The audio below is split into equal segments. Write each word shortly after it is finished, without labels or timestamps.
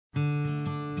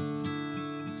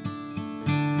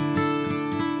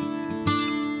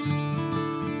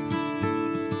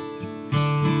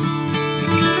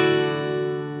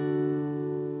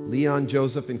Leon,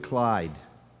 Joseph, and Clyde.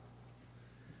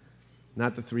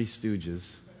 Not the Three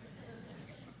Stooges,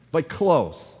 but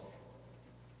close.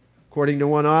 According to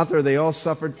one author, they all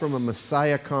suffered from a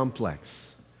Messiah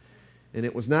complex. And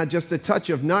it was not just a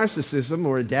touch of narcissism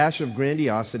or a dash of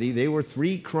grandiosity. They were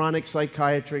three chronic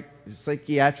psychiatric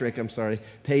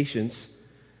patients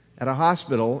at a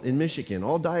hospital in Michigan,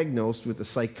 all diagnosed with the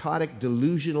psychotic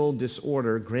delusional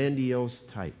disorder grandiose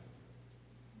type.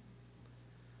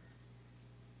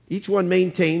 Each one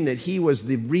maintained that he was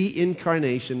the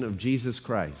reincarnation of Jesus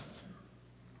Christ.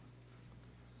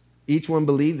 Each one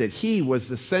believed that he was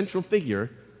the central figure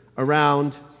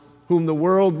around whom the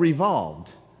world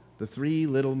revolved, the three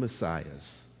little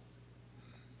messiahs.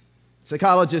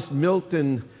 Psychologist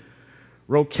Milton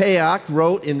Rokeach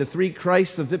wrote in The Three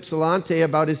Christs of Ypsilanti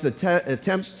about his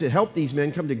attempts to help these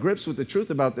men come to grips with the truth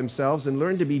about themselves and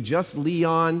learn to be just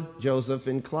Leon, Joseph,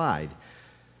 and Clyde.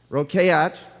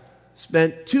 Rokeach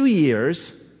spent 2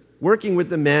 years working with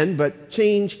the men, but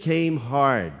change came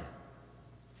hard.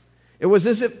 It was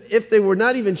as if they were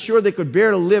not even sure they could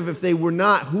bear to live if they were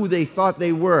not who they thought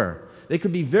they were. They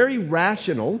could be very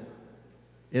rational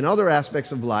in other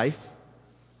aspects of life,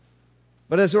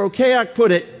 but as Rokeach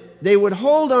put it, they would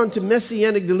hold on to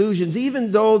messianic delusions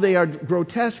even though they are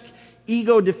grotesque,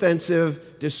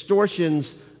 ego-defensive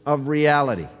distortions of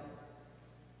reality.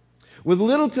 With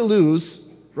little to lose,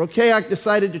 Rokeach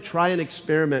decided to try an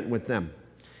experiment with them.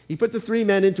 He put the three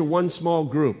men into one small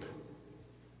group.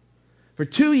 For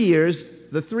 2 years,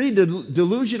 the three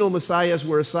delusional messiahs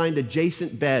were assigned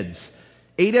adjacent beds,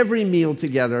 ate every meal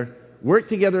together, worked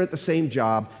together at the same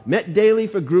job, met daily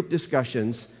for group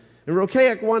discussions, and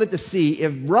Rokeach wanted to see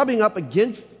if rubbing up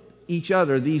against each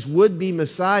other, these would-be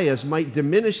messiahs might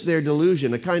diminish their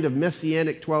delusion, a kind of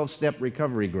messianic 12-step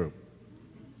recovery group.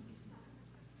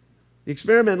 The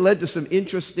experiment led to some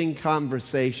interesting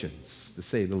conversations, to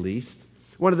say the least.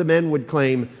 One of the men would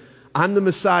claim, "I'm the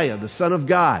Messiah, the Son of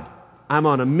God. I'm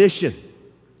on a mission.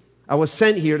 I was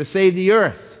sent here to save the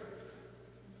earth."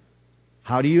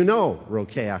 "How do you know?"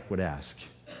 Rokeach would ask.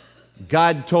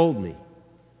 "God told me."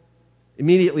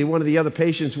 Immediately, one of the other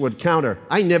patients would counter,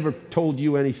 "I never told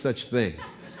you any such thing."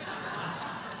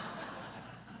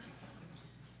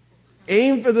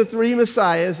 Aim for the three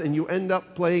messiahs, and you end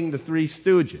up playing the Three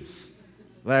Stooges,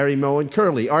 Larry, Moe, and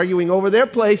Curly, arguing over their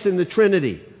place in the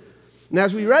Trinity. And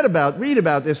as we read about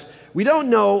this, we don't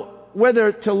know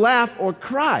whether to laugh or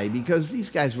cry because these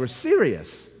guys were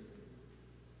serious.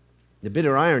 The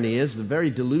bitter irony is the very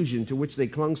delusion to which they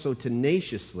clung so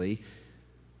tenaciously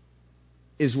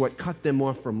is what cut them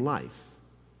off from life.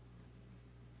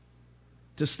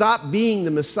 To stop being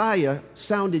the Messiah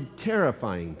sounded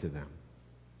terrifying to them.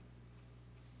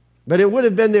 But it would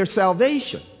have been their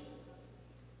salvation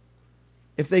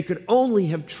if they could only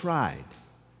have tried.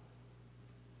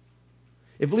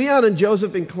 If Leon and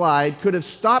Joseph and Clyde could have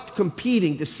stopped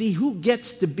competing to see who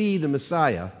gets to be the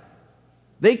Messiah,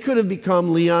 they could have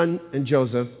become Leon and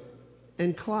Joseph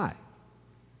and Clyde.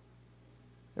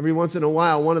 Every once in a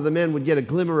while, one of the men would get a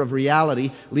glimmer of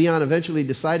reality. Leon eventually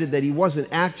decided that he wasn't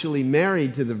actually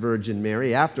married to the Virgin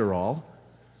Mary after all.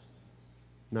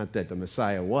 Not that the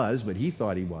Messiah was, but he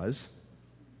thought he was.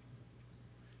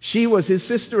 She was his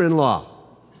sister-in-law,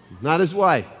 not his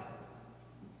wife.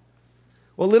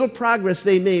 Well, little progress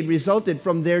they made resulted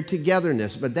from their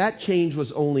togetherness, but that change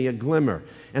was only a glimmer,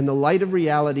 and the light of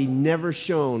reality never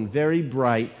shone very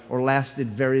bright or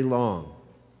lasted very long.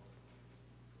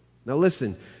 Now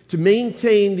listen, to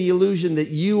maintain the illusion that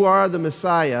you are the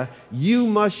Messiah, you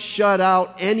must shut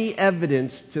out any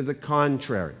evidence to the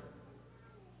contrary.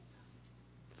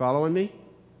 Following me?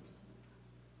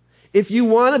 If you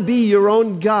want to be your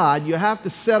own God, you have to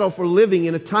settle for living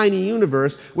in a tiny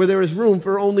universe where there is room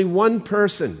for only one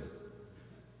person.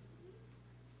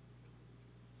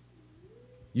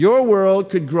 Your world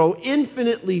could grow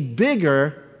infinitely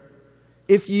bigger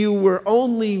if you were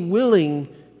only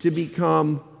willing to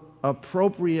become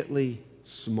appropriately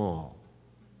small.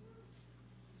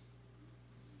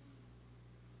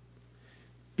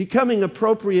 Becoming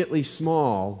appropriately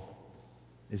small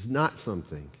is not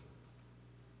something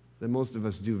that most of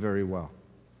us do very well.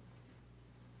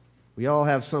 We all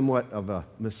have somewhat of a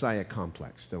Messiah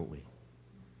complex, don't we?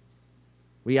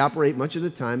 We operate much of the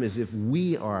time as if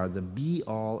we are the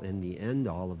be-all and the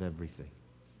end-all of everything.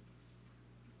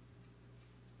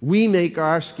 We make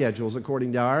our schedules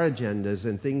according to our agendas,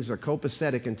 and things are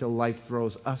copacetic until life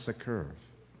throws us a curve.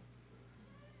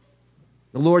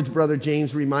 The Lord's brother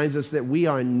James reminds us that we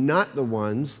are not the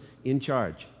ones in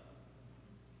charge.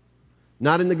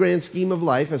 Not in the grand scheme of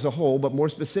life as a whole, but more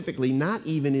specifically, not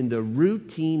even in the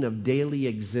routine of daily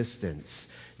existence.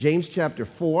 James chapter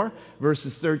 4,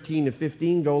 verses 13 to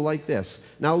 15 go like this.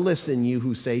 Now listen, you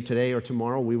who say today or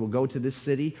tomorrow we will go to this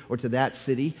city or to that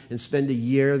city and spend a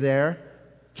year there,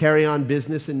 carry on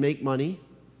business and make money.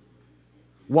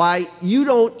 Why, you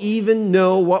don't even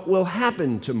know what will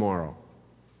happen tomorrow.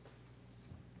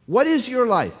 What is your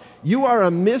life? You are a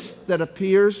mist that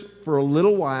appears for a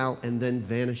little while and then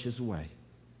vanishes away.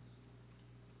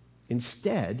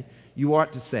 Instead, you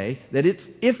ought to say that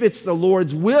if it's the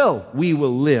Lord's will, we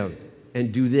will live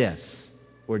and do this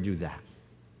or do that.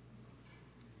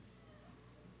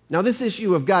 Now, this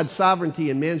issue of God's sovereignty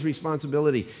and man's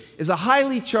responsibility is a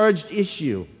highly charged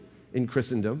issue in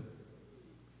Christendom.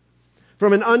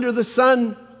 From an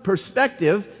under-the-sun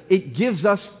perspective, it gives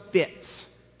us fits.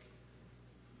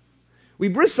 We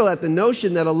bristle at the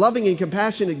notion that a loving and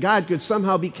compassionate God could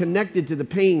somehow be connected to the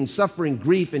pain, suffering,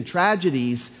 grief, and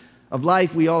tragedies of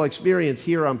life we all experience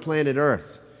here on planet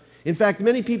Earth. In fact,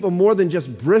 many people more than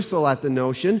just bristle at the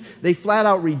notion, they flat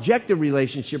out reject a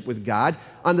relationship with God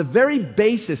on the very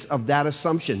basis of that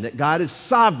assumption that God is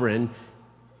sovereign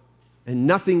and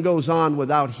nothing goes on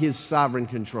without His sovereign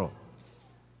control.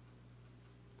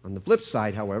 On the flip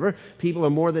side, however, people are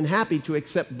more than happy to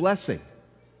accept blessing,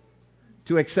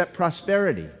 to accept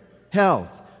prosperity,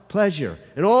 health, pleasure,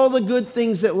 and all the good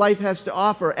things that life has to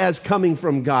offer as coming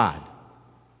from God.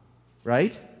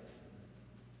 Right?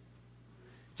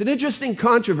 It's an interesting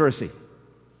controversy.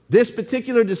 This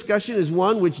particular discussion is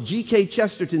one which G.K.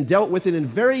 Chesterton dealt with in a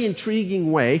very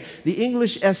intriguing way. The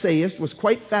English essayist was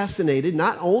quite fascinated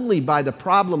not only by the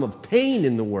problem of pain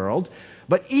in the world,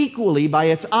 but equally by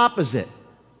its opposite,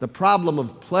 the problem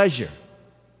of pleasure.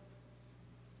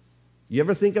 You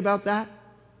ever think about that?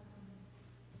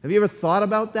 Have you ever thought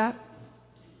about that?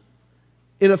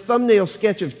 In a thumbnail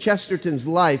sketch of Chesterton's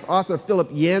life, author Philip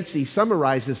Yancey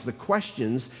summarizes the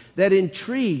questions that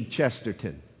intrigue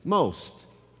Chesterton most.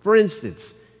 For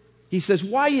instance, he says,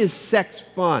 why is sex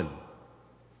fun?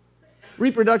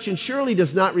 Reproduction surely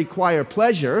does not require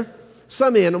pleasure.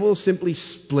 Some animals simply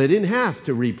split in half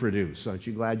to reproduce. Aren't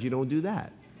you glad you don't do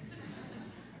that?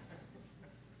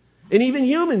 And even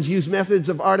humans use methods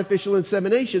of artificial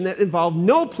insemination that involve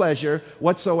no pleasure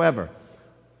whatsoever.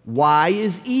 Why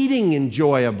is eating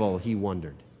enjoyable, he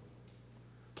wondered.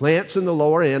 Plants and the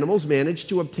lower animals manage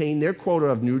to obtain their quota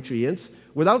of nutrients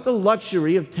without the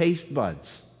luxury of taste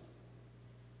buds.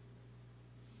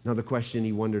 Another question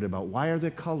he wondered about, why are there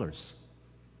colors?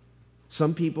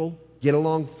 Some people get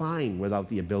along fine without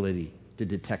the ability to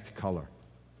detect color.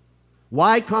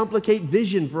 Why complicate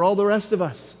vision for all the rest of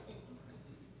us?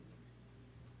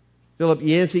 Philip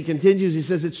Yancey continues, he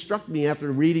says, it struck me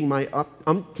after reading my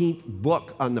umpteenth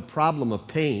book on the problem of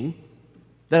pain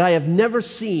that I have never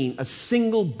seen a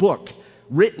single book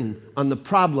written on the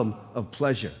problem of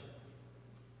pleasure.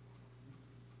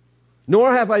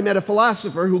 Nor have I met a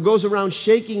philosopher who goes around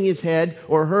shaking his head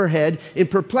or her head in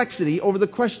perplexity over the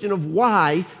question of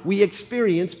why we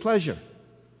experience pleasure.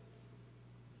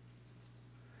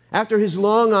 After his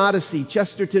long odyssey,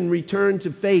 Chesterton returned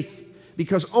to faith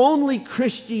because only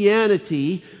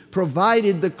Christianity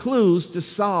provided the clues to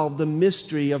solve the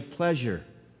mystery of pleasure.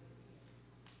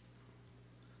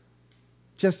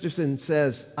 Chesterton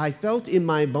says, I felt in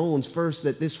my bones first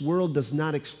that this world does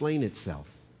not explain itself.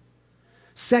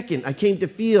 Second, I came to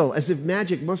feel as if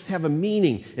magic must have a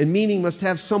meaning, and meaning must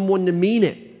have someone to mean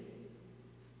it.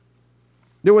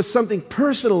 There was something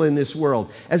personal in this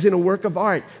world, as in a work of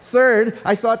art. Third,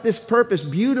 I thought this purpose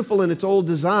beautiful in its old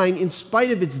design in spite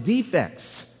of its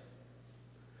defects.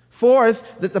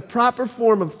 Fourth, that the proper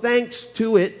form of thanks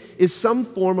to it is some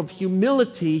form of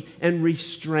humility and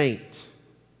restraint.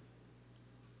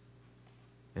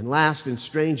 And last and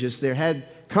strangest, there had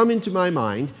come into my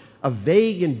mind a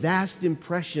vague and vast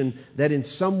impression that in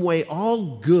some way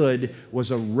all good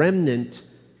was a remnant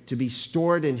to be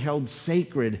stored and held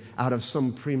sacred out of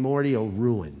some primordial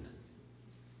ruin.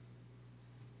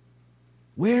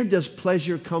 Where does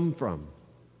pleasure come from?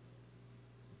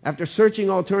 After searching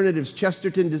alternatives,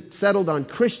 Chesterton settled on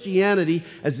Christianity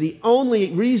as the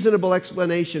only reasonable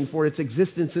explanation for its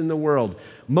existence in the world.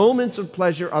 Moments of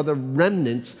pleasure are the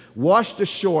remnants washed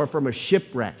ashore from a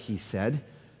shipwreck, he said.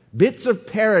 Bits of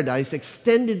paradise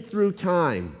extended through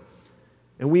time.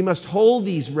 And we must hold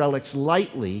these relics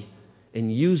lightly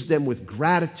and use them with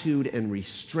gratitude and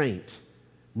restraint,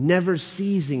 never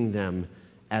seizing them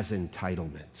as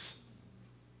entitlements.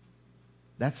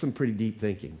 That's some pretty deep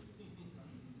thinking.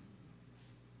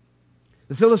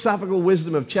 The philosophical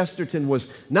wisdom of Chesterton was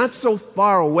not so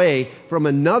far away from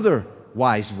another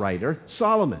wise writer,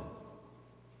 Solomon,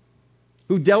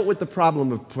 who dealt with the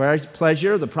problem of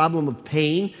pleasure, the problem of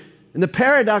pain, And the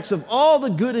paradox of all the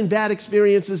good and bad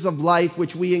experiences of life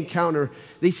which we encounter,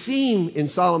 they seem, in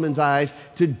Solomon's eyes,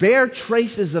 to bear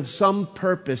traces of some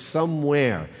purpose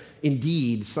somewhere.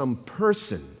 Indeed, some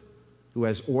person who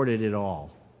has ordered it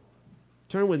all.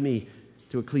 Turn with me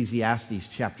to Ecclesiastes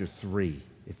chapter 3,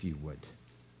 if you would.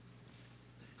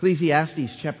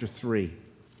 Ecclesiastes chapter 3.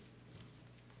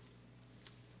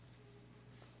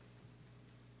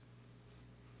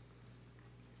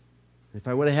 If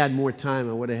I would have had more time,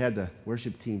 I would have had the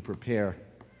worship team prepare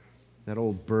that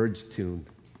old Birds tune,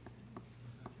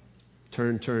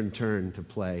 Turn, Turn, Turn, to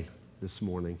play this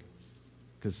morning.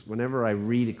 Because whenever I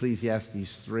read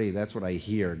Ecclesiastes 3, that's what I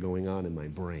hear going on in my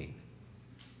brain.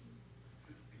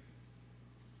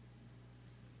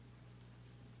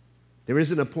 There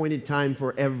is an appointed time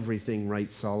for everything,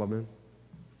 writes Solomon,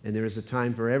 and there is a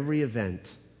time for every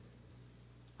event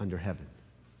under heaven.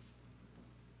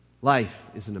 Life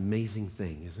is an amazing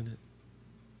thing, isn't it?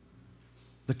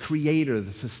 The creator,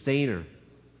 the sustainer,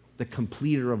 the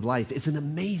completer of life is an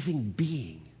amazing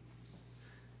being.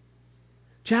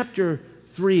 Chapter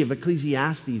 3 of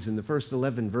Ecclesiastes, in the first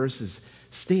 11 verses,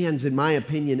 stands, in my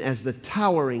opinion, as the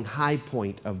towering high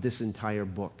point of this entire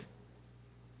book.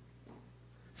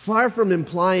 Far from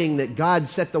implying that God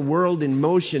set the world in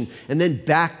motion and then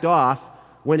backed off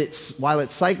while it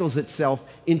cycles itself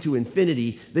into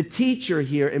infinity, the teacher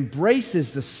here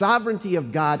embraces the sovereignty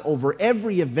of God over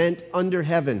every event under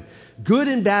heaven, good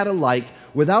and bad alike,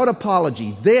 without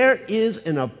apology. There is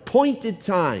an appointed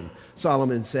time,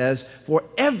 Solomon says, for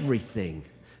everything.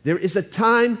 There is a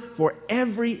time for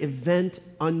every event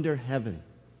under heaven.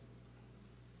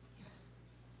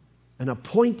 An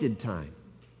appointed time.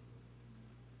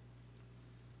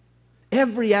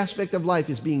 Every aspect of life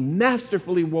is being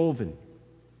masterfully woven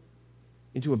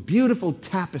into a beautiful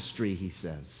tapestry, he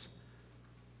says.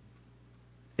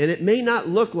 And it may not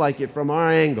look like it from our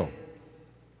angle,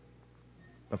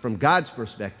 but from God's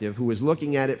perspective, who is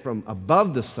looking at it from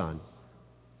above the sun,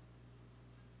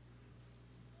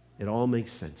 it all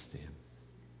makes sense to him.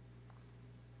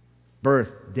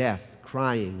 Birth, death,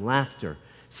 crying, laughter,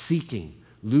 seeking,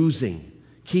 losing,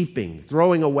 keeping,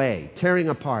 throwing away, tearing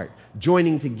apart,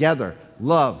 joining together,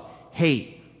 love,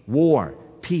 hate, war,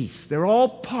 peace. They're all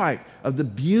part of the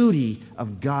beauty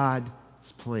of God's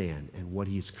plan and what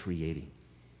he's creating.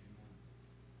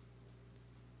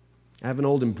 I have an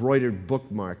old embroidered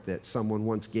bookmark that someone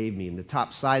once gave me, and the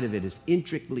top side of it is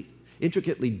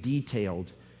intricately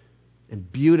detailed and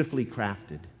beautifully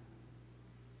crafted.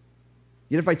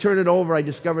 Yet if I turn it over, I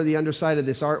discover the underside of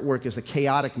this artwork is a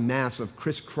chaotic mass of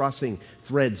crisscrossing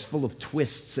threads full of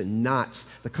twists and knots,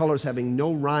 the colors having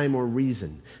no rhyme or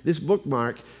reason. This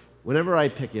bookmark, whenever I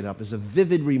pick it up, is a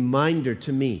vivid reminder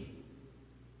to me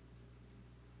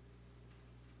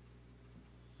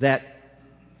that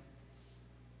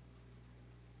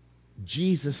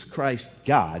Jesus Christ,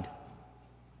 God,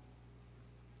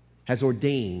 has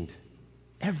ordained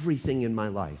everything in my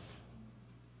life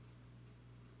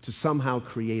to somehow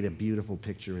create a beautiful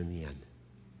picture in the end,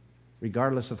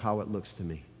 regardless of how it looks to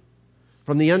me.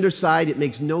 From the underside, it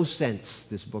makes no sense,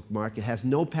 this bookmark. It has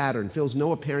no pattern, fills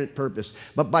no apparent purpose.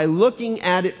 But by looking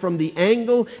at it from the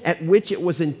angle at which it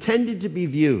was intended to be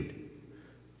viewed,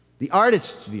 the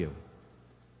artist's view,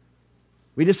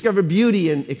 we discover beauty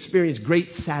and experience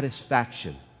great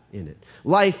satisfaction in it.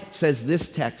 Life, says this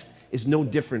text, is no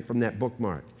different from that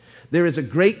bookmark. There is a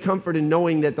great comfort in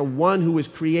knowing that the one who is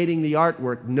creating the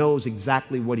artwork knows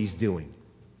exactly what he's doing.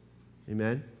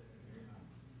 Amen?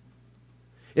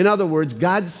 In other words,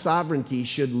 God's sovereignty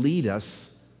should lead us,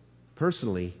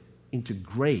 personally, into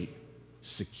great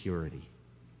security.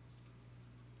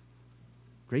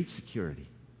 Great security.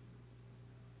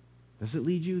 Does it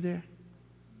lead you there?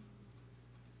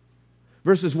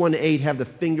 Verses 1 to 8 have the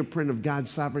fingerprint of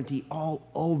God's sovereignty all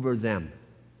over them.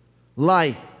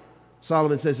 Life,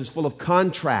 Solomon says, is full of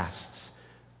contrasts.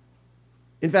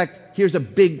 In fact, here's a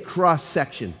big cross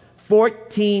section.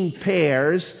 14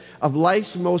 pairs of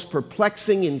life's most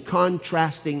perplexing and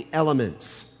contrasting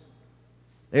elements.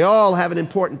 They all have an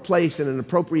important place and an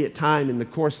appropriate time in the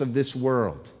course of this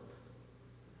world.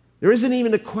 There isn't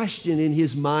even a question in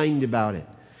his mind about it.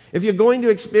 If you're going to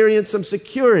experience some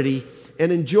security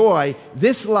and enjoy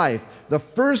this life, the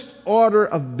first order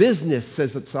of business,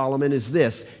 says Solomon, is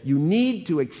this: you need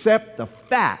to accept the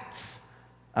facts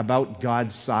about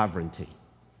God's sovereignty.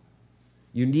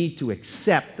 You need to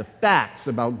accept the facts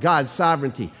about God's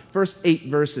sovereignty. First 8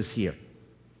 verses here.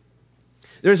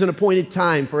 There's an appointed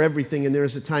time for everything, and there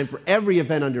is a time for every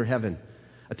event under heaven.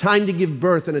 A time to give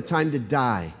birth and a time to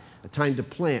die. A time to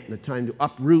plant and a time to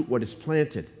uproot what is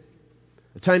planted.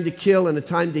 A time to kill and a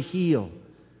time to heal.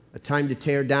 a time to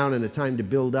tear down and a time to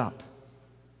build up,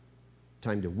 a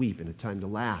time to weep and a time to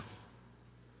laugh,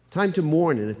 a time to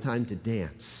mourn and a time to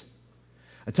dance,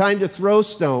 a time to throw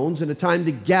stones and a time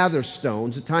to gather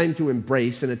stones, a time to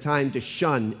embrace and a time to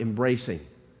shun embracing,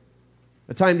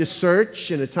 a time to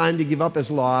search and a time to give up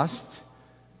as lost,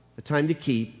 a time to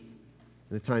keep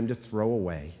and a time to throw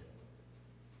away,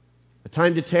 a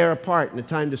time to tear apart and a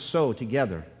time to sew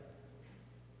together,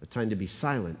 a time to be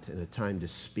silent and a time to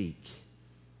speak,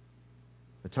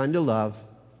 a time to love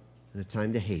and a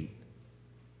time to hate,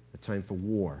 a time for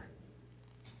war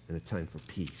and a time for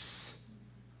peace.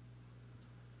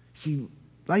 See,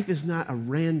 life is not a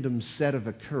random set of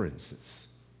occurrences.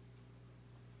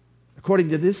 According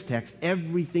to this text,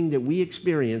 everything that we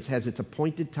experience has its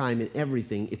appointed time, and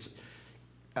everything it's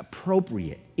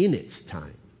appropriate in its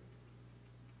time.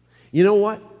 You know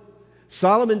what?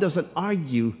 Solomon doesn't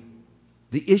argue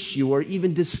the issue or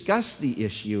even discuss the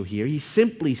issue here. He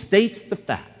simply states the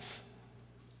facts.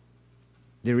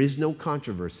 There is no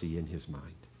controversy in his mind.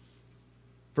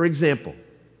 For example,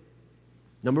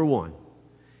 number one,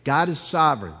 God is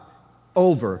sovereign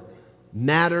over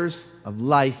matters of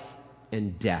life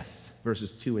and death,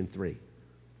 verses 2 and 3.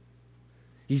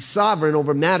 He's sovereign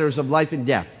over matters of life and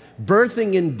death.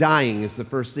 Birthing and dying is the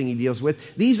first thing he deals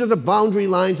with. These are the boundary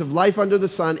lines of life under the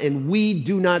sun, and we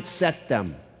do not set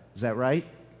them. Is that right?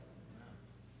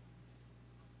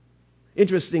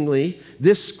 Interestingly,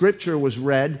 this scripture was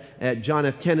read at John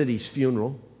F. Kennedy's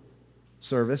funeral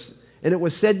service, and it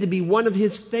was said to be one of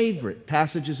his favorite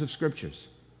passages of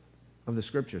the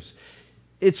scriptures.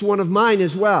 It's one of mine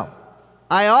as well.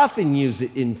 I often use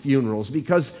it in funerals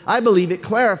because I believe it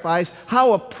clarifies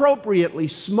how appropriately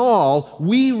small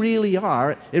we really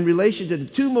are in relation to the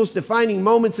two most defining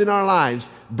moments in our lives,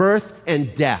 birth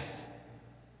and death.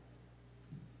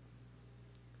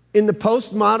 In the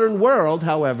postmodern world,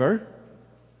 however,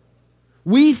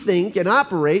 we think and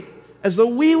operate as though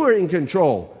we were in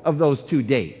control of those two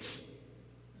dates,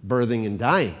 birthing and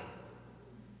dying.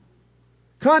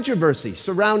 Controversy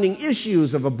surrounding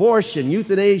issues of abortion,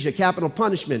 euthanasia, capital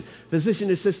punishment,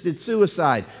 physician-assisted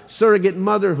suicide, surrogate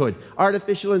motherhood,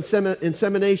 artificial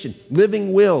insemination,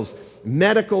 living wills,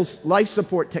 medical life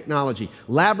support technology,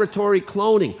 laboratory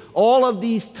cloning. All of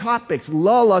these topics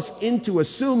lull us into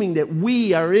assuming that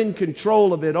we are in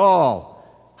control of it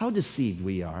all. How deceived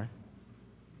we are.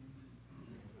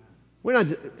 We're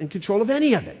not in control of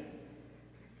any of it.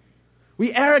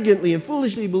 We arrogantly and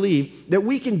foolishly believe that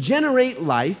we can generate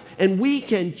life and we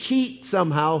can cheat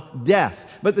somehow death.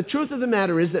 But the truth of the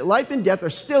matter is that life and death are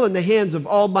still in the hands of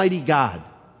Almighty God.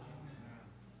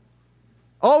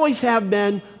 Always have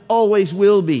been, always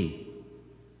will be.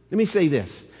 Let me say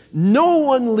this. No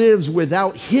one lives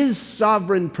without His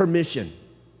sovereign permission.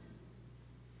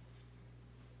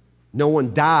 No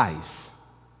one dies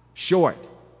short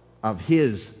of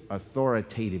His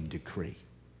authoritative decree.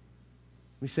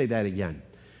 Let me say that again.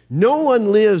 No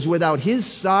one lives without His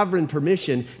sovereign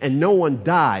permission, and no one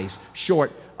dies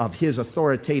short of His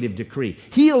authoritative decree.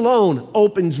 He alone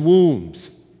opens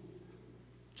wombs.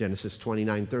 Genesis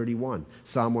 29:31,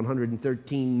 Psalm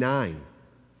 113:9.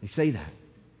 They say that.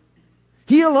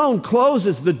 He alone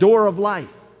closes the door of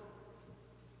life.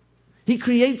 He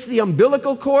creates the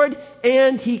umbilical cord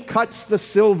and He cuts the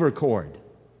silver cord.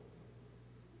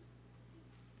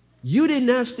 You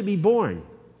didn't ask to be born.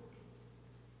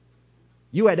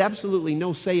 You had absolutely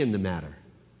no say in the matter.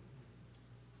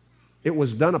 It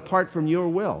was done apart from your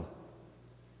will.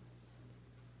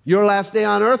 Your last day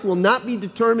on earth will not be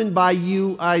determined by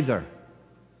you either,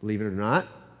 believe it or not.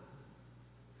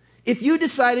 If you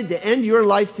decided to end your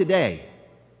life today,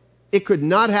 it could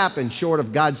not happen short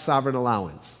of God's sovereign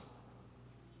allowance.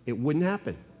 It wouldn't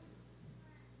happen.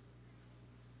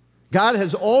 God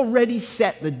has already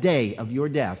set the day of your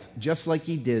death, just like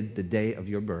He did the day of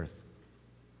your birth.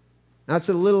 Now, it's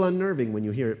a little unnerving when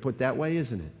you hear it put that way,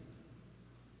 isn't it?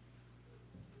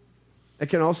 It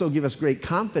can also give us great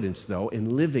confidence, though,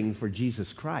 in living for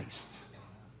Jesus Christ.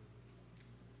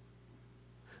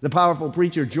 The powerful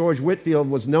preacher George Whitefield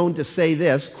was known to say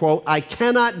this, quote, "I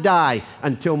cannot die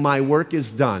until my work is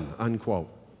done," unquote.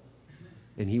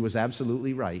 And he was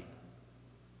absolutely right.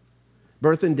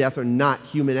 Birth and death are not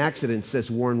human accidents,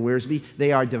 says Warren Wiersbe.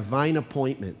 They are divine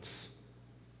appointments.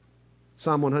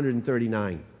 Psalm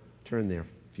 139. Turn there,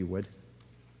 if you would.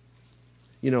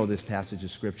 You know this passage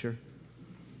of Scripture.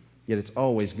 Yet it's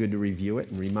always good to review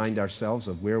it and remind ourselves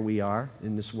of where we are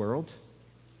in this world.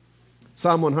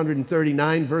 Psalm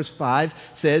 139, verse 5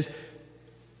 says,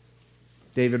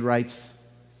 David writes,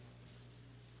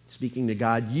 speaking to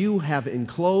God, "You have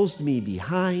enclosed me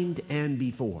behind and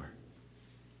before,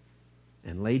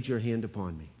 and laid your hand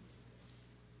upon me."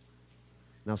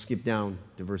 Now skip down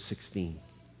to verse 16.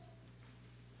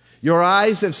 Your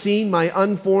eyes have seen my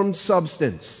unformed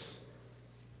substance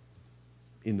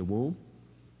in the womb.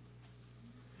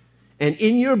 And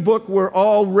in your book were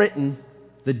all written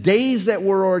the days that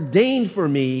were ordained for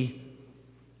me,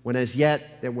 when as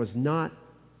yet there was not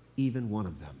even one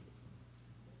of them.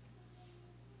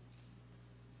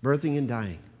 Birthing and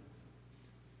dying,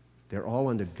 they're all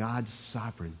under God's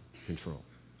sovereign control.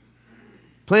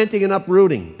 Planting and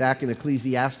uprooting, back in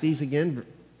Ecclesiastes again,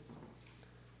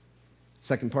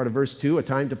 second part of verse 2, a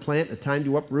time to plant, a time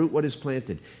to uproot what is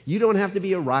planted. You don't have to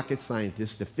be a rocket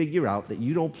scientist to figure out that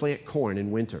you don't plant corn in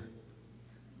winter.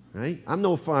 Right? I'm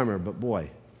no farmer, but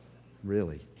boy,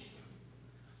 really.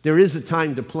 There is a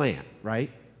time to plant, right?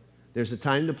 There's a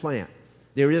time to plant.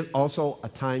 There is also a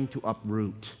time to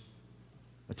uproot,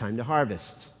 a time to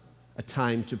harvest, a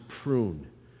time to prune.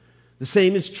 The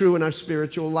same is true in our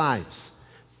spiritual lives.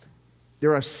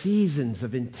 There are seasons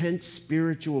of intense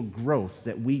spiritual growth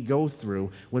that we go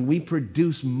through when we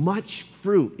produce much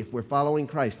fruit if we're following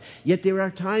Christ. Yet there are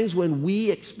times when we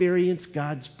experience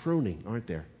God's pruning, aren't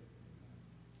there?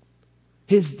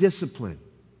 His discipline.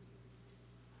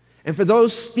 And for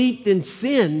those steeped in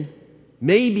sin,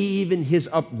 maybe even His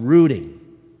uprooting.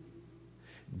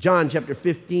 John chapter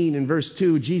 15 and verse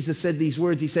 2, Jesus said these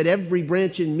words. He said, every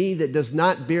branch in me that does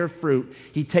not bear fruit,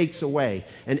 He takes away.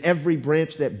 And every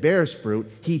branch that bears fruit,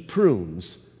 He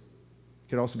prunes.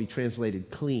 It could also be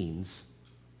translated cleans,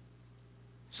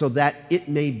 so that it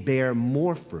may bear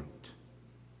more fruit.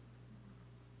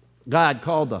 God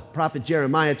called the prophet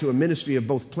Jeremiah to a ministry of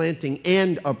both planting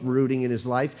and uprooting in his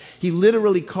life. He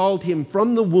literally called him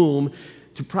from the womb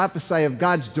to prophesy of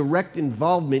God's direct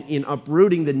involvement in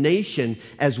uprooting the nation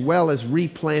as well as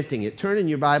replanting it. Turn in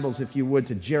your Bibles, if you would,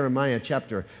 to Jeremiah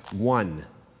chapter 1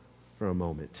 for a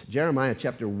moment. Jeremiah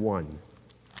chapter 1,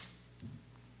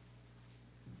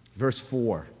 verse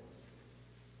 4.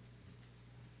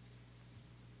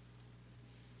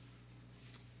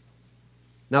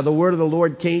 Now the word of the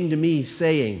Lord came to me,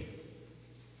 saying,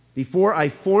 before I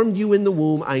formed you in the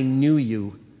womb, I knew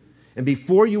you. And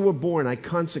before you were born, I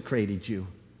consecrated you.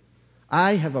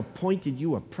 I have appointed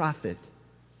you a prophet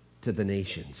to the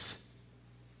nations.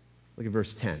 Look at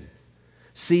verse 10.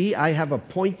 See, I have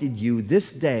appointed you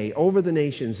this day over the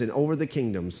nations and over the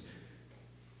kingdoms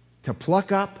to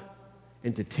pluck up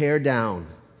and to tear down,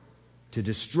 to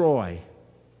destroy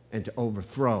and to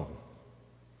overthrow,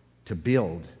 to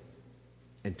build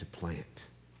and to plant.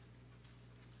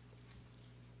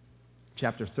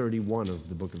 Chapter 31 of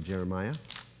the book of Jeremiah.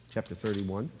 Chapter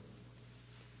 31,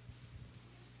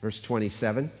 verse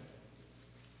 27.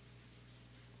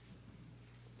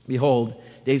 Behold,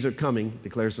 days are coming,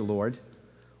 declares the Lord,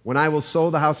 when I will sow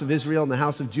the house of Israel and the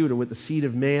house of Judah with the seed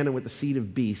of man and with the seed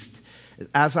of beast,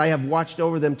 as I have watched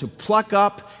over them to pluck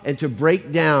up and to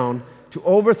break down, to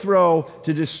overthrow,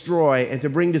 to destroy, and to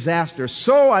bring disaster,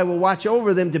 so I will watch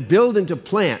over them to build and to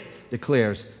plant,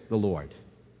 declares the Lord.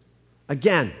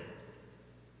 Again,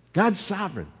 God's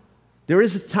sovereign. There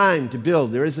is a time to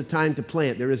build. There is a time to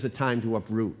plant. There is a time to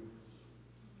uproot.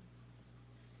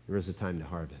 There is a time to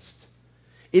harvest.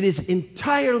 It is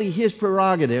entirely His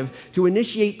prerogative to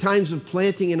initiate times of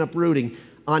planting and uprooting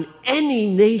on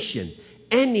any nation,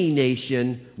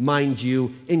 mind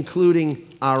you, including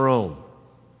our own.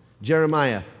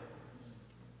 Jeremiah,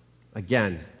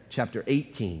 again, chapter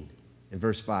 18 and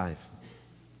verse 5.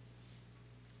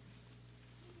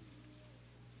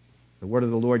 The word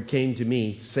of the Lord came to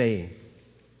me, saying,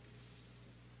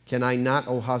 can I not,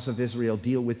 O house of Israel,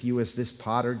 deal with you as this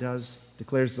potter does,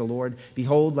 declares the Lord?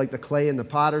 Behold, like the clay in the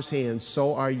potter's hand,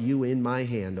 so are you in my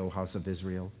hand, O house of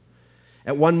Israel.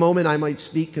 At one moment I might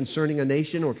speak concerning a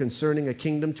nation or concerning a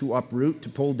kingdom to uproot, to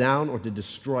pull down, or to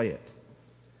destroy it.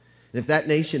 And if that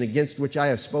nation against which I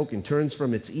have spoken turns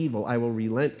from its evil, I will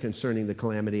relent concerning the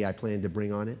calamity I plan to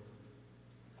bring on it.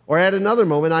 Or at another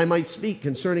moment I might speak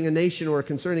concerning a nation or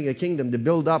concerning a kingdom to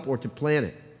build up or to plant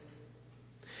it.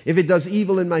 If it does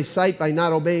evil in my sight by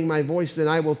not obeying my voice, then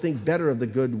I will think better of the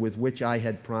good with which I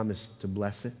had promised to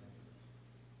bless it.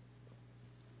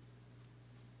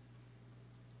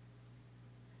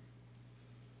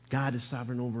 God is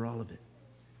sovereign over all of it.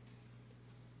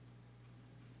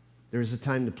 There is a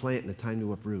time to plant and a time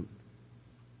to uproot.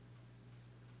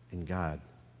 And God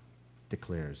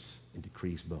declares and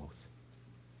decrees both.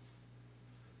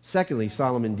 Secondly,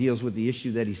 Solomon deals with the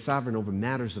issue that he's sovereign over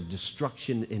matters of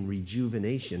destruction and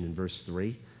rejuvenation in verse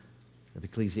 3 of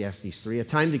Ecclesiastes 3. A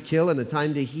time to kill and a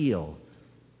time to heal.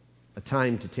 A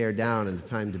time to tear down and a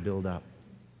time to build up.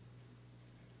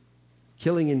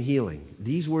 Killing and healing.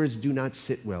 These words do not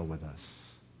sit well with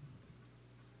us.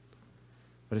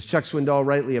 But as Chuck Swindoll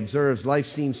rightly observes, life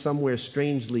seems somewhere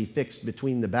strangely fixed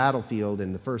between the battlefield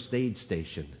and the first aid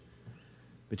station,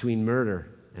 between murder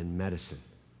and medicine.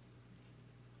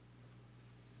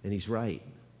 And he's right.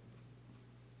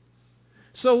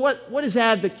 So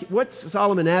what's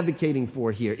Solomon advocating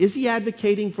for here? Is he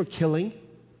advocating for killing?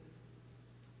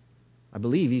 I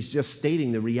believe he's just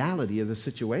stating the reality of the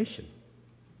situation.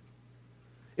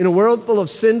 In a world full of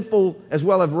sinful as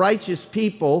well as righteous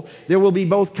people, there will be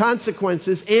both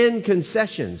consequences and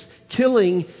concessions,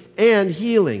 killing and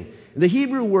healing. The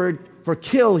Hebrew word for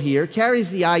kill here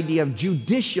carries the idea of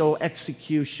judicial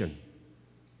execution.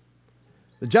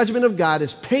 The judgment of God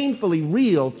is painfully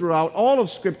real throughout all of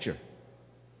Scripture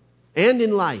and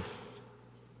in life.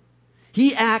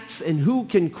 He acts, and who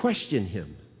can question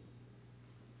him?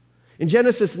 In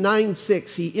Genesis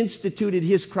 9:6, he instituted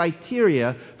his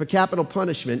criteria for capital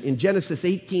punishment. In Genesis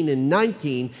 18 and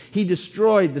 19, he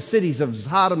destroyed the cities of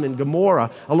Sodom and Gomorrah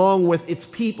along with its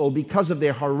people because of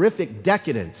their horrific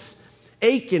decadence.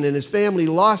 Achan and his family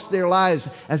lost their lives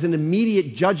as an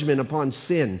immediate judgment upon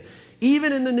sin.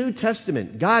 Even in the New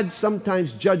Testament, God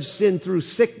sometimes judged sin through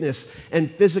sickness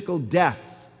and physical death.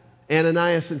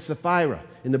 Ananias and Sapphira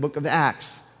in the book of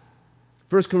Acts.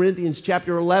 1 Corinthians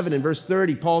chapter 11 and verse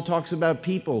 30, Paul talks about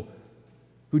people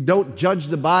who don't judge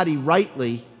the body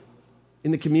rightly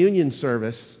in the communion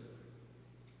service,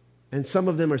 and some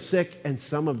of them are sick and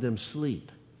some of them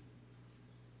sleep,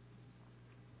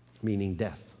 meaning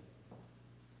death.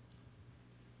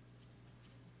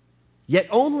 Yet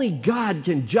only God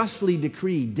can justly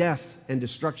decree death and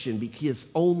destruction because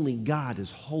only God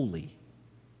is holy.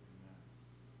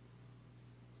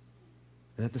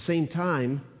 And at the same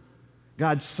time,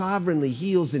 God sovereignly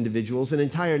heals individuals and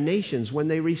entire nations when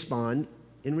they respond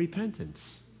in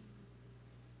repentance.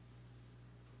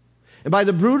 And by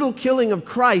the brutal killing of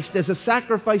Christ as a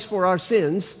sacrifice for our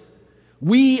sins,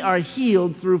 we are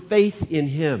healed through faith in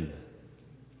Him.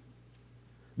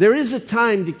 There is a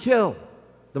time to kill,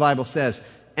 the Bible says,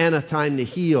 and a time to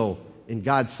heal in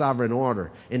God's sovereign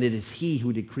order, and it is He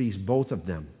who decrees both of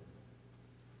them.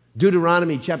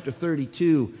 Deuteronomy chapter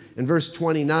 32 and verse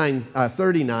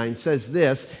 39 says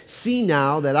this, "See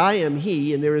now that I am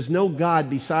He, and there is no God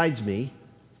besides me.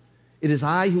 It is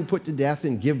I who put to death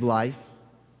and give life.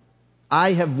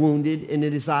 I have wounded, and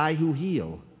it is I who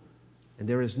heal. And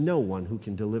there is no one who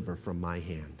can deliver from my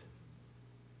hand."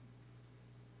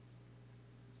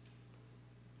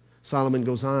 Solomon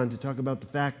goes on to talk about the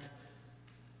fact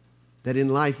that in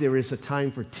life there is a time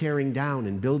for tearing down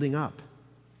and building up.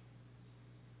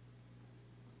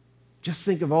 Just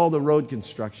think of all the road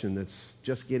construction that's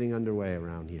just getting underway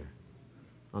around here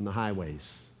on the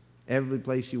highways, every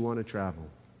place you want to travel.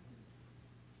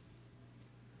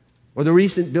 Or the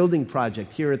recent building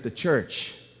project here at the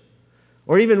church.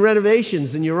 Or even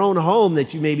renovations in your own home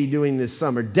that you may be doing this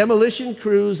summer. Demolition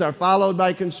crews are followed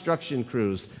by construction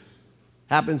crews.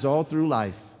 Happens all through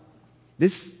life.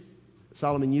 This,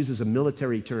 Solomon uses a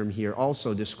military term here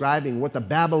also, describing what the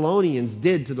Babylonians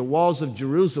did to the walls of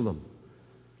Jerusalem.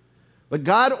 But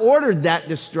God ordered that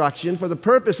destruction for the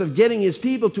purpose of getting His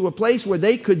people to a place where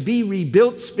they could be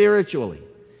rebuilt spiritually.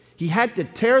 He had to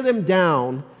tear them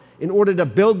down in order to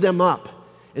build them up.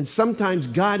 And sometimes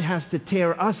God has to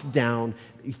tear us down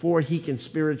before He can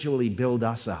spiritually build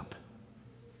us up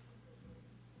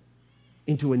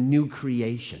into a new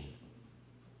creation.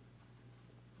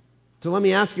 So let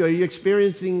me ask you, are you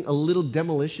experiencing a little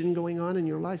demolition going on in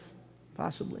your life?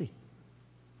 Possibly.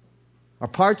 Are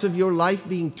parts of your life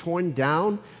being torn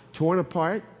down, torn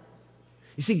apart?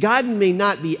 You see, God may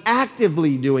not be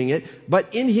actively doing it, but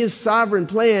in His sovereign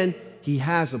plan, He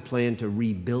has a plan to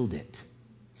rebuild it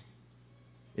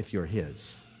if you're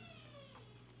His.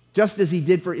 Just as He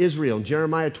did for Israel,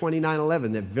 Jeremiah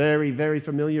 29:11, that very, very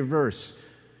familiar verse.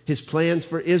 His plans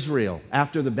for Israel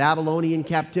after the Babylonian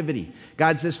captivity.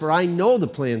 God says, "For I know the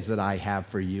plans that I have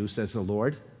for you," says the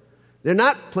Lord. They're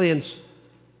not plans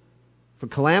for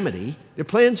calamity. They're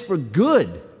plans for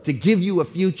good, to give you a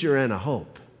future and a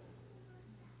hope.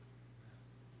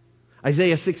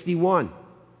 Isaiah 61,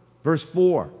 verse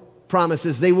 4,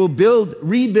 promises they will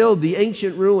rebuild the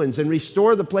ancient ruins and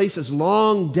restore the places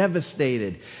long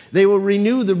devastated. They will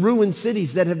renew the ruined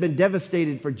cities that have been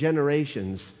devastated for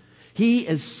generations. He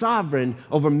is sovereign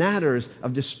over matters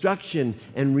of destruction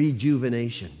and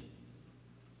rejuvenation.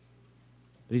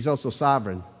 But He's also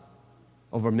sovereign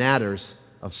over matters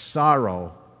of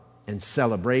sorrow and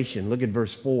celebration. Look at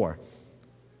verse 4.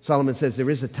 Solomon says there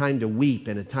is a time to weep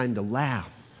and a time to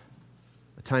laugh,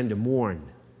 a time to mourn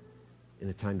and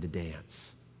a time to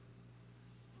dance.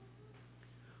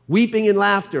 Weeping and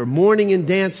laughter, mourning and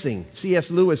dancing.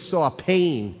 C.S. Lewis saw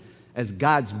pain as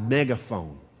God's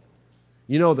megaphone.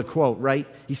 You know the quote, right?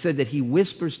 He said that he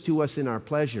whispers to us in our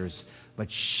pleasures,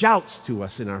 but shouts to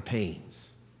us in our pains.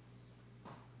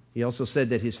 He also said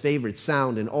that his favorite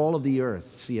sound in all of the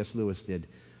earth, C.S. Lewis did,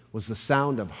 was the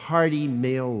sound of hearty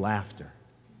male laughter.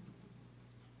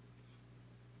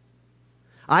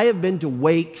 I have been to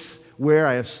wakes where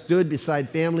I have stood beside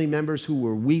family members who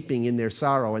were weeping in their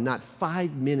sorrow, and not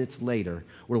 5 minutes later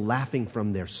were laughing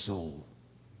from their soul.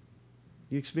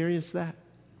 You experienced that?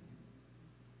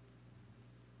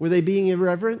 Were they being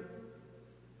irreverent?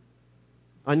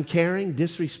 Uncaring?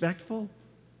 Disrespectful?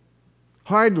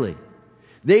 Hardly.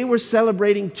 They were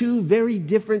celebrating two very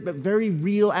different but very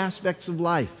real aspects of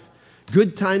life.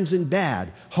 Good times and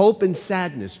bad, hope and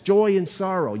sadness, joy and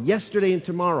sorrow, yesterday and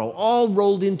tomorrow, all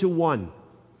rolled into one.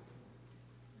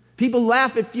 People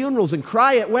laugh at funerals and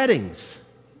cry at weddings.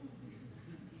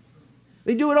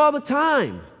 They do it all the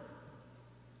time.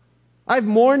 I've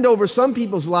mourned over some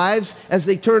people's lives as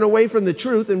they turn away from the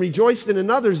truth and rejoiced in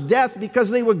another's death because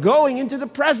they were going into the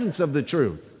presence of the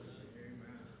truth.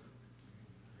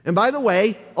 And by the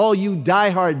way, all you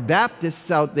diehard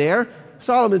Baptists out there,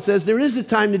 Solomon says there is a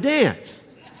time to dance.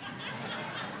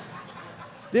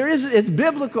 It's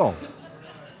biblical.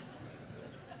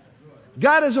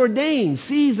 God has ordained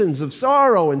seasons of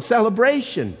sorrow and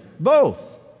celebration,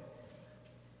 both.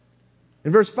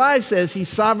 And verse 5 says he's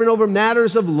sovereign over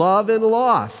matters of love and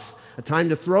loss. A time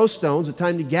to throw stones, a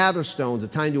time to gather stones, a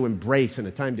time to embrace, and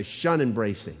a time to shun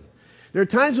embracing. There are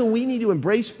times when we need to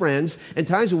embrace friends and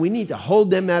times when we need to hold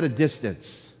them at a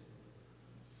distance.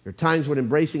 There are times when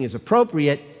embracing is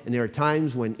appropriate and there are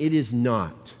times when it is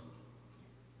not.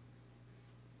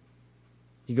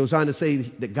 He goes on to say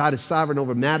that God is sovereign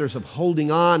over matters of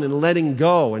holding on and letting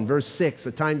go. In verse 6,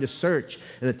 a time to search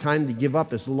and a time to give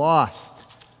up is lost.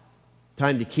 A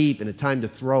time to keep and a time to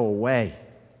throw away.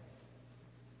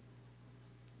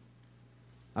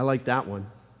 I like that one.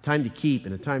 Time to keep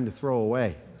and a time to throw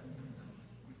away.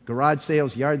 Garage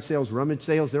sales, yard sales, rummage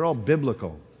sales, they're all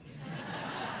biblical.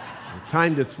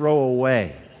 Time to throw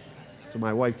away. That's what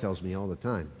my wife tells me all the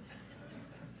time.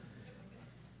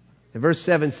 And verse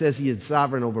 7 says he is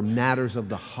sovereign over matters of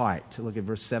the heart. Look at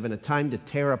verse 7. A time to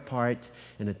tear apart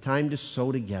and a time to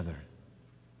sew together.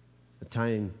 A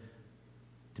time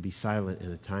to be silent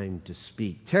and a time to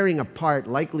speak. Tearing apart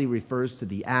likely refers to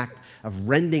the act of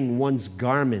rending one's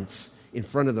garments in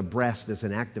front of the breast as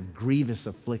an act of grievous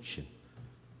affliction,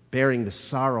 bearing the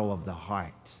sorrow of the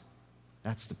heart.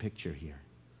 That's the picture here.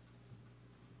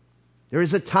 There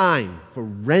is a time for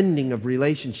rending of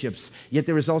relationships, yet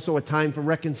there is also a time for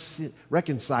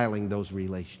reconciling those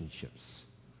relationships.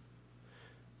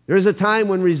 There is a time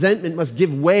when resentment must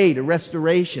give way to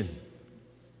restoration.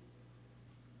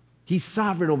 He's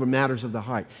sovereign over matters of the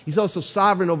heart. He's also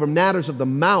sovereign over matters of the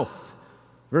mouth.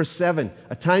 Verse 7,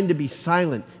 a time to be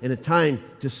silent and a time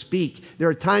to speak. There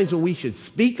are times when we should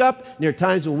speak up, and there are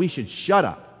times when we should shut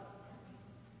up.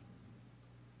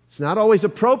 It's not always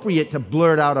appropriate to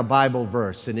blurt out a Bible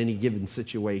verse in any given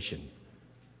situation.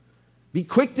 Be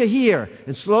quick to hear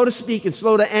and slow to speak and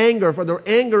slow to anger, for the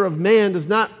anger of man does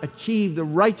not achieve the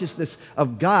righteousness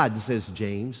of God, says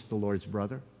James, the Lord's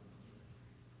brother.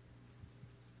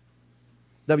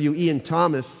 W. Ian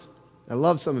Thomas, I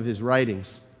love some of his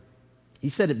writings. He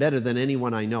said it better than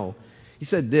anyone I know. He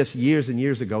said this years and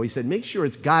years ago. He said, make sure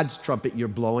it's God's trumpet you're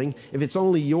blowing. If it's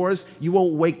only yours, you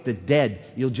won't wake the dead.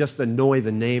 You'll just annoy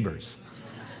the neighbors.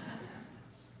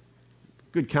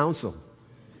 Good counsel.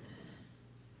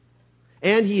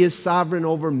 And he is sovereign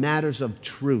over matters of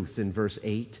truth in verse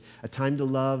 8. A time to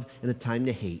love and a time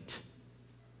to hate.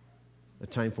 A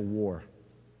time for war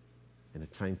and a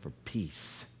time for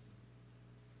peace.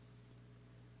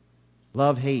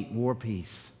 Love, hate, war,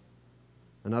 peace.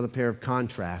 Another pair of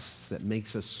contrasts that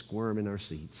makes us squirm in our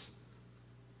seats.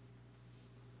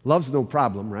 Love's no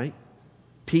problem, right?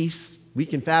 Peace, we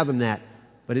can fathom that.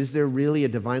 But is there really a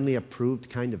divinely approved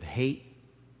kind of hate?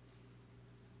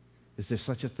 Is there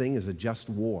such a thing as a just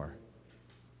war?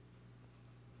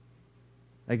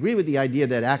 I agree with the idea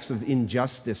that acts of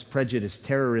injustice, prejudice,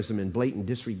 terrorism, and blatant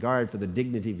disregard for the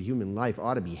dignity of human life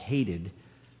ought to be hated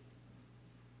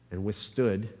and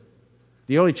withstood.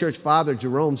 The early church father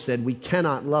Jerome said, we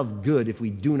cannot love good if we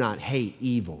do not hate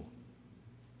evil.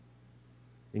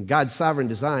 In God's sovereign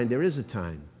design, there is a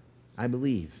time, I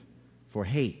believe, for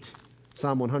hate.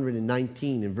 Psalm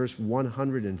 119 in verse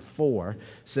 104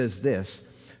 says this,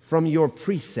 from your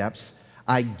precepts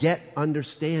I get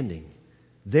understanding.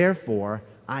 Therefore,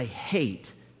 I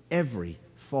hate every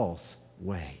false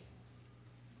way.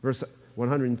 Verse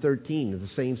 113 of the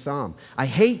same psalm. I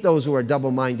hate those who are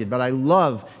double-minded, but I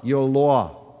love your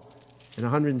law. And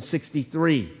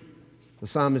 163, The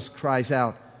psalmist cries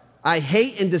out, I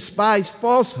hate and despise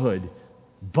falsehood,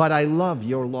 but I love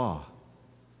your law.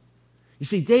 You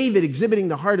see, David, exhibiting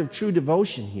the heart of true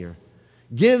devotion here,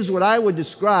 gives what I would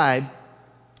describe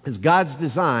as God's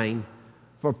design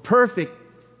for perfect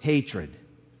hatred.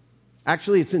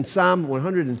 Actually, it's in Psalm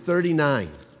 139.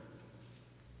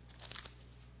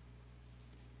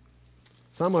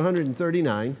 Psalm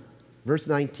 139, verse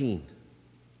 19.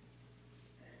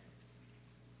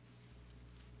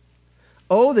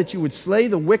 Oh, that you would slay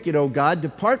the wicked, O God.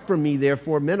 Depart from me,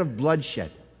 therefore, men of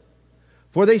bloodshed.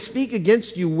 For they speak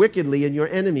against you wickedly, and your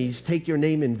enemies take your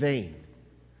name in vain.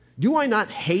 Do I not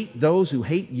hate those who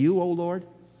hate you, O Lord?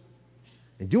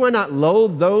 And do I not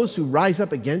loathe those who rise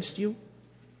up against you?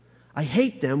 I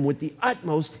hate them with the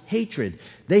utmost hatred.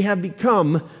 They have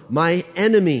become my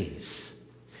enemies.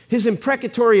 His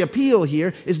imprecatory appeal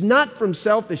here is not from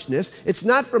selfishness, it's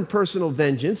not from personal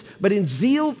vengeance, but in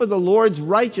zeal for the Lord's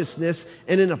righteousness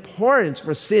and in abhorrence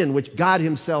for sin, which God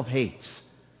himself hates.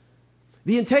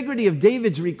 The integrity of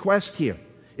David's request here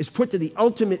is put to the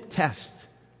ultimate test.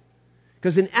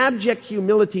 Because in abject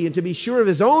humility and to be sure of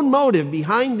his own motive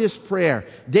behind this prayer,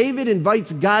 David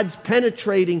invites God's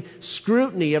penetrating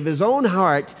scrutiny of his own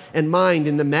heart and mind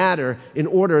in the matter in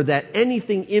order that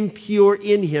anything impure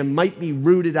in him might be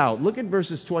rooted out. Look at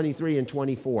verses 23 and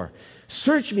 24.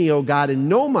 Search me, O God, and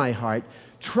know my heart.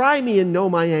 Try me and know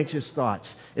my anxious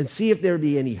thoughts, and see if there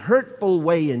be any hurtful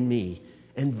way in me,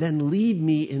 and then lead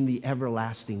me in the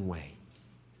everlasting way.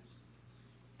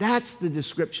 That's the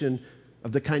description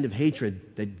of the kind of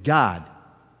hatred that God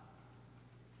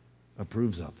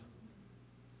approves of.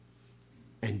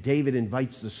 And David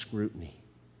invites the scrutiny.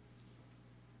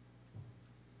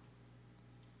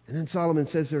 And then Solomon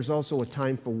says there's also a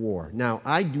time for war. Now,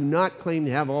 I do not claim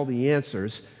to have all the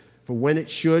answers for when it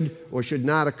should or should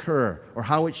not occur or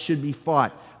how it should be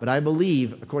fought, but I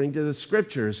believe, according to the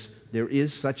Scriptures, there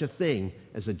is such a thing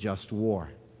as a just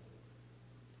war.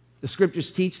 The Scriptures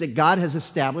teach that God has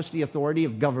established the authority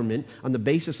of government on the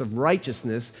basis of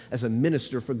righteousness as a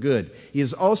minister for good. He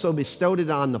has also bestowed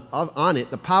it on it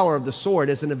the power of the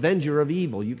sword as an avenger of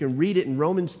evil. You can read it in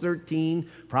Romans 13,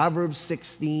 Proverbs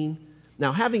 16.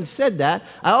 Now, having said that,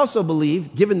 I also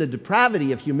believe, given the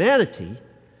depravity of humanity,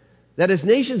 that as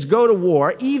nations go to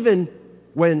war, even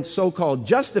when so-called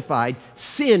justified,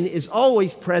 sin is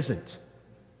always present.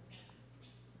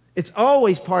 It's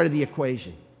always part of the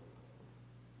equation.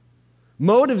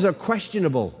 Motives are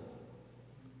questionable.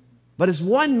 But as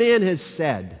one man has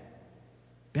said,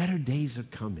 better days are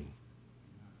coming.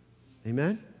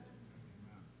 Amen?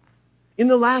 In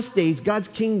the last days, God's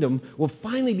kingdom will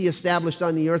finally be established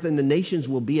on the earth and the nations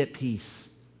will be at peace.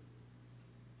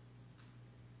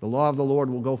 The law of the Lord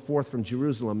will go forth from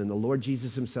Jerusalem, and the Lord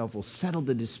Jesus himself will settle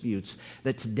the disputes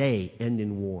that today end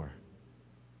in war.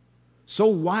 So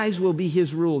wise will be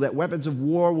his rule that weapons of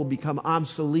war will become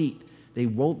obsolete. They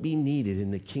won't be needed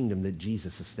in the kingdom that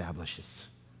Jesus establishes.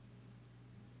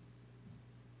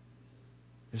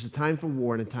 There's a time for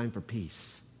war and a time for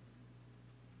peace.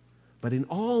 But in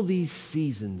all these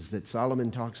seasons that Solomon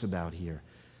talks about here,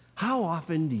 how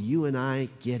often do you and I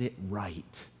get it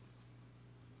right?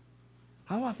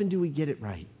 How often do we get it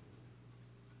right?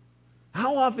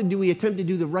 How often do we attempt to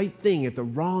do the right thing at the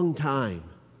wrong time?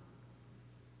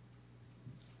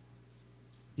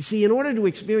 You see, in order to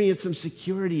experience some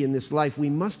security in this life, we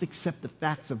must accept the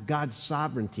facts of God's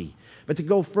sovereignty. But to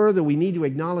go further, we need to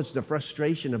acknowledge the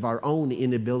frustration of our own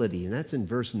inability. And that's in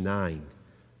verse 9.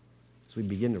 As we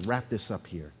begin to wrap this up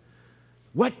here.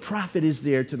 What profit is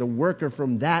there to the worker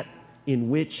from that in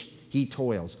which he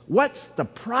toils? What's the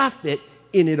profit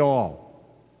in it all?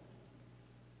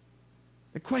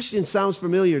 The question sounds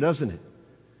familiar, doesn't it?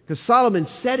 Because Solomon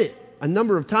said it a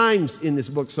number of times in this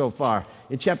book so far.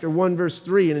 In chapter 1, verse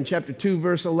 3, and in chapter 2,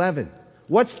 verse 11.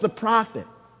 What's the profit?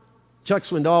 Chuck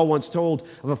Swindoll once told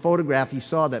of a photograph he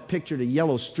saw that pictured a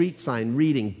yellow street sign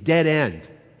reading, "Dead End."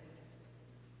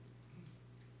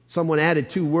 Someone added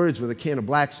 2 words with a can of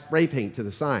black spray paint to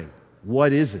the sign.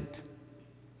 What isn't?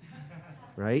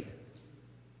 Right?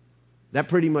 That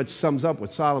pretty much sums up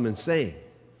what Solomon's saying.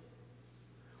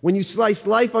 When you slice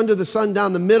life under the sun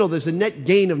down the middle, there's a net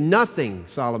gain of nothing,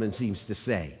 Solomon seems to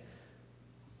say.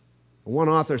 One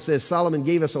author says Solomon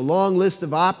gave us a long list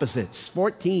of opposites.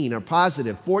 14 are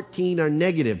positive, 14 are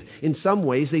negative. In some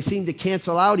ways, they seem to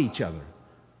cancel out each other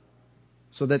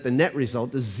so that the net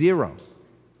result is 0.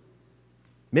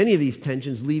 Many of these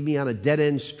tensions leave me on a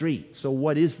dead-end street. So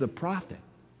what is the profit?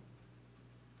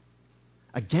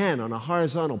 Again, on a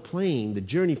horizontal plane, the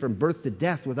journey from birth to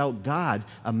death without God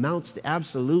amounts to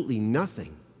absolutely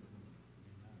nothing.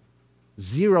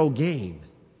 0 gain.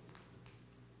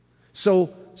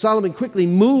 So Solomon quickly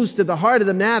moves to the heart of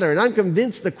the matter, and I'm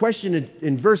convinced the question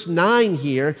in verse 9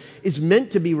 here is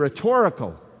meant to be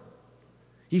rhetorical.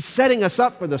 He's setting us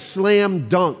up for the slam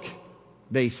dunk,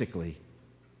 basically.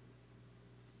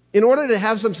 In order to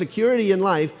have some security in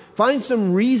life, find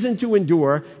some reason to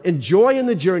endure, and joy in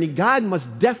the journey, God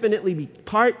must definitely be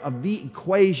part of the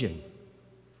equation.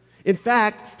 In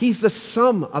fact, He's the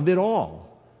sum of it all.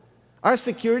 Our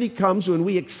security comes when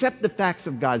we accept the facts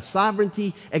of God's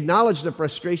sovereignty, acknowledge the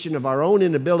frustration of our own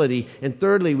inability, and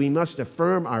thirdly, we must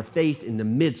affirm our faith in the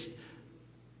midst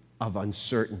of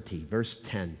uncertainty. Verse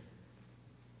 10.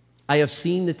 I have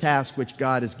seen the task which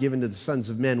God has given to the sons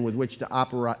of men with which to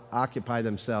occupy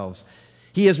themselves.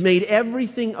 He has made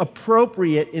everything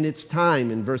appropriate in its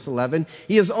time, in verse 11.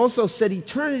 He has also set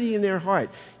eternity in their heart,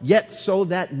 yet so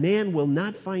that man will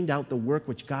not find out the work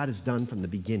which God has done from the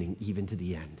beginning even to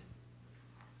the end.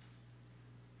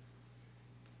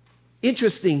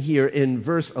 Interesting here in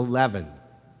verse 11,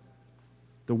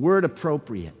 the word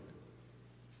appropriate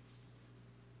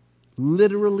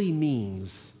literally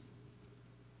means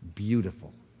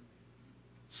beautiful.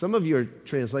 Some of your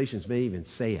translations may even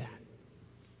say that.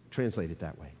 Translate it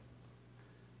that way.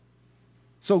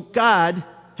 So God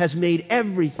has made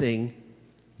everything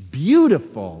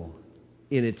beautiful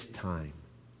in its time.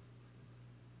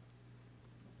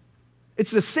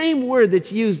 It's the same word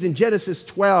that's used in Genesis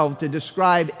 12 to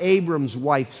describe Abram's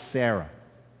wife, Sarah,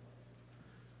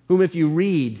 whom if you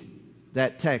read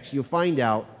that text, you'll find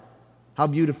out how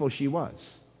beautiful she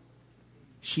was.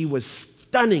 She was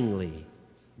stunningly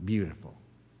beautiful.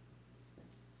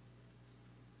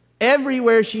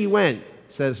 Everywhere she went,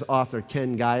 says author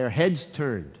Ken Geyer, heads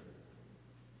turned.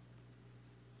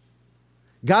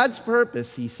 God's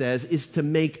purpose, he says, is to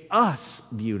make us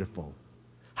beautiful.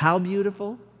 How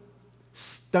beautiful?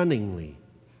 Stunningly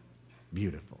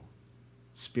beautiful,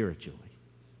 spiritually.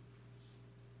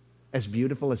 As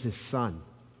beautiful as his son,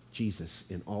 Jesus,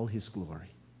 in all his glory.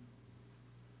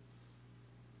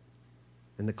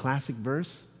 And the classic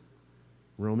verse,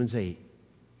 Romans 8,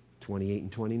 28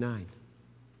 and 29.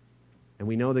 And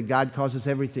we know that God causes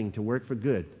everything to work for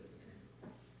good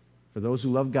for those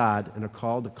who love God and are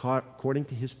called according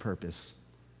to his purpose.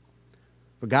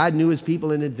 For God knew his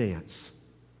people in advance,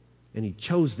 and he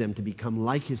chose them to become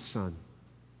like his son,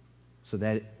 so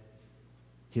that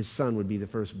his son would be the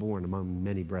firstborn among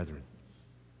many brethren.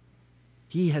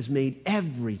 He has made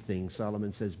everything,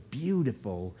 Solomon says,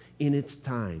 beautiful in its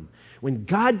time. When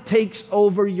God takes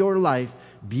over your life,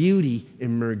 beauty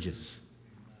emerges.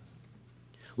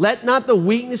 Let not the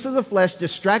weakness of the flesh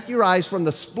distract your eyes from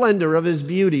the splendor of his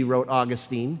beauty, wrote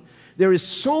Augustine. There is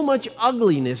so much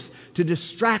ugliness to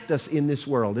distract us in this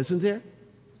world, isn't there?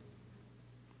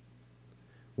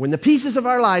 When the pieces of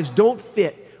our lives don't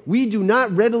fit, we do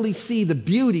not readily see the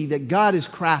beauty that God is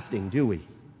crafting, do we?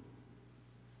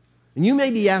 And you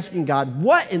may be asking God,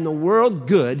 what in the world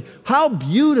good, how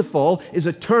beautiful is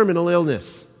a terminal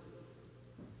illness?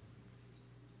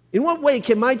 In what way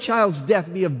can my child's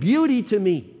death be a beauty to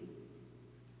me?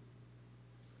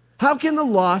 How can the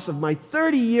loss of my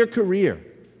 30-year career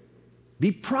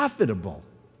be profitable?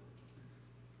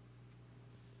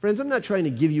 Friends, I'm not trying to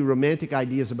give you romantic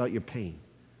ideas about your pain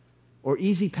or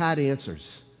easy pat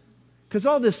answers, because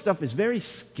all this stuff is very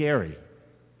scary.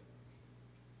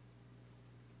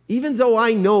 Even though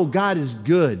I know God is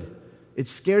good, it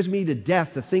scares me to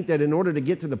death to think that in order to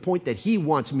get to the point that he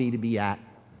wants me to be at,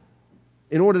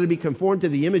 in order to be conformed to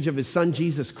the image of his son,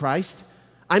 Jesus Christ,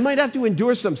 I might have to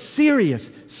endure some serious,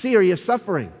 serious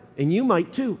suffering. And you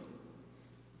might too.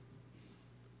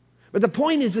 But the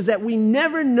point is that we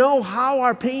never know how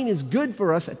our pain is good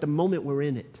for us at the moment we're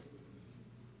in it.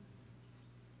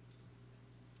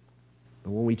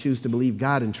 But when we choose to believe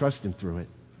God and trust him through it,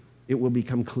 it will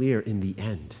become clear in the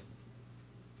end.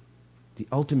 The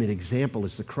ultimate example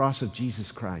is the cross of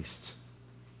Jesus Christ.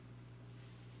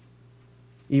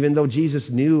 Even though Jesus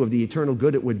knew of the eternal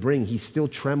good it would bring, he still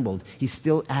trembled. He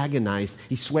still agonized.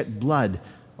 He sweat blood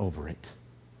over it.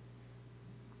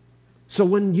 So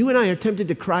when you and I are tempted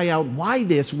to cry out, why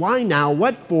this, why now,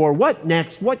 what for, what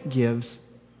next, what gives?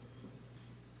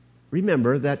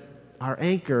 Remember that our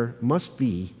anchor must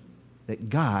be that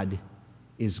God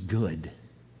is good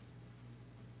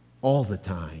all the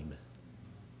time,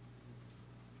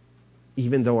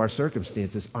 even though our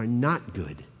circumstances are not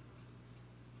good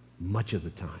much of the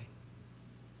time.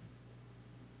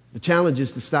 The challenge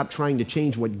is to stop trying to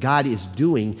change what God is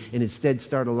doing and instead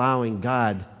start allowing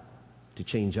God to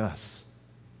change us.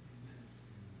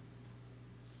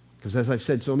 Because as I've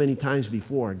said so many times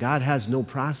before, God has no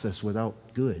process without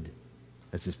good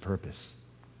as his purpose.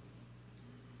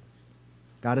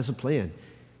 God has a plan.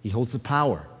 He holds the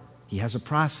power. He has a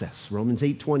process. Romans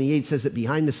 8:28 says that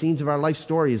behind the scenes of our life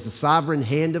story is the sovereign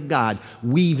hand of God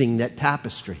weaving that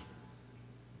tapestry.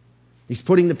 He's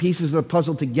putting the pieces of the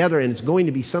puzzle together, and it's going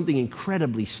to be something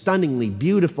incredibly, stunningly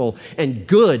beautiful and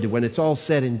good when it's all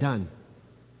said and done.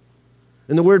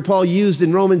 And the word Paul used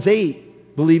in Romans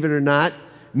 8, believe it or not,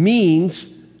 means,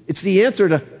 it's the answer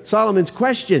to Solomon's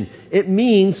question. It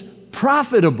means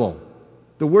profitable.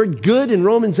 The word good in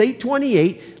Romans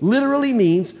 8:28 literally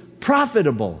means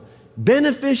profitable,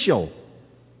 beneficial.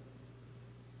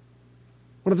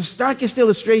 One of the starkest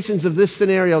illustrations of this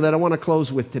scenario that I want to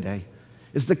close with today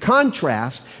is the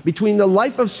contrast between the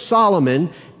life of Solomon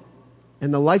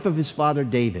and the life of his father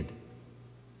David.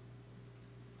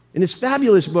 In his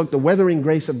fabulous book, The Weathering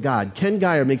Grace of God, Ken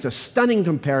Geyer makes a stunning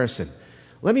comparison.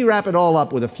 Let me wrap it all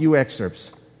up with a few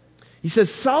excerpts. He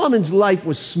says Solomon's life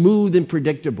was smooth and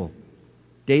predictable.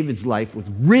 David's life was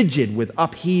rigid with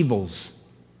upheavals.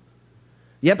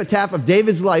 The epitaph of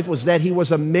David's life was that he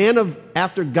was a man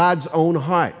after God's own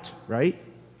heart, right?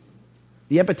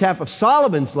 The epitaph of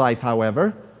Solomon's life,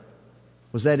 however,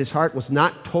 was that his heart was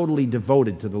not totally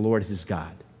devoted to the Lord his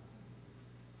God,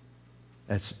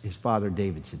 as his father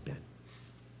David's had been.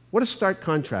 What a stark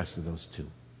contrast to those two.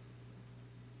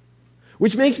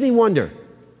 Which makes me wonder,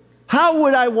 how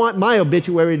would I want my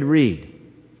obituary to read?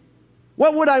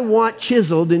 What would I want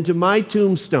chiseled into my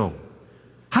tombstone?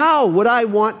 How would I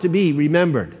want to be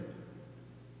remembered?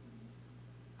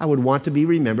 I would want to be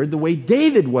remembered the way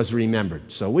David was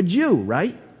remembered. So would you,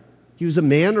 right? He was a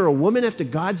man or a woman after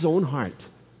God's own heart.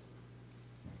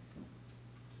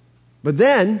 But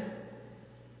then,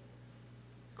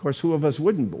 of course, who of us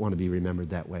wouldn't want to be remembered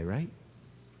that way, right?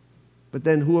 But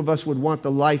then who of us would want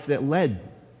the life that led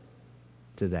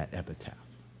to that epitaph?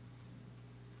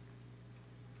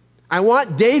 I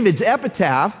want David's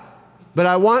epitaph, but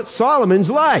I want Solomon's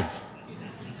life.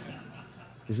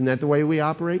 Isn't that the way we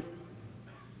operate?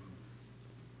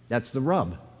 That's the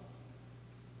rub.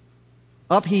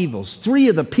 Upheavals, three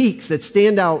of the peaks that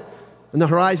stand out on the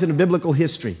horizon of biblical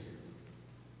history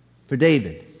for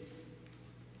David.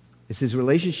 It's his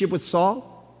relationship with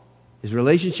Saul, his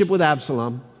relationship with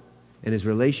Absalom, and his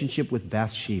relationship with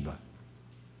Bathsheba.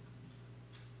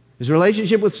 His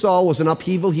relationship with Saul was an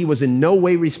upheaval he was in no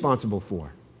way responsible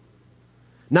for.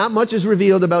 Not much is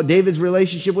revealed about David's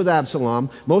relationship with Absalom.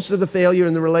 Most of the failure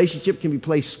in the relationship can be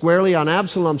placed squarely on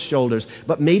Absalom's shoulders,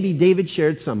 but maybe David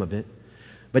shared some of it.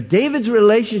 But David's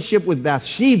relationship with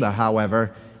Bathsheba,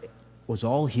 however, was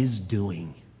all his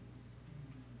doing.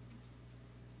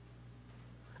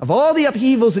 Of all the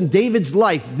upheavals in David's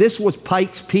life, this was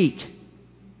Pike's Peak.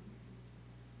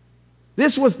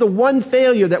 This was the one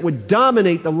failure that would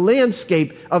dominate the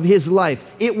landscape of his life.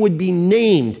 It would be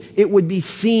named. It would be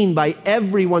seen by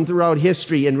everyone throughout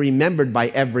history and remembered by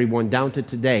everyone down to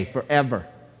today, forever.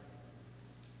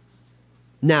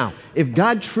 Now, if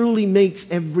God truly makes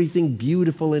everything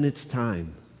beautiful in its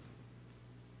time,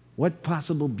 what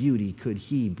possible beauty could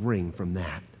he bring from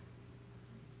that?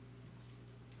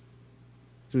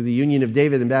 Through the union of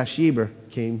David and Bathsheba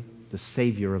came the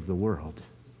Savior of the world.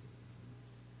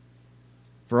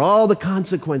 For all the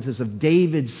consequences of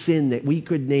David's sin that we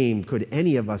could name, could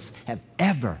any of us have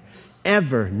ever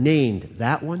named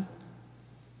that one?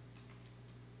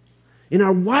 In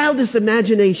our wildest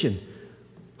imagination,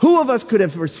 who of us could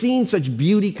have foreseen such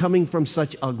beauty coming from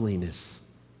such ugliness?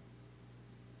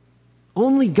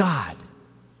 Only God.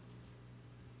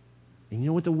 And you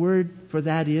know what the word for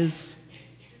that is?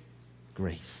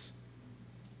 Grace.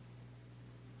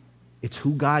 It's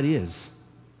who God is.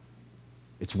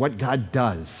 It's what God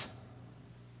does.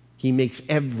 He makes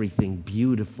everything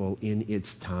beautiful in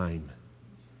its time.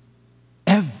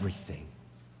 Everything.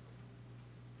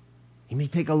 He may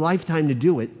take a lifetime to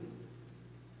do it.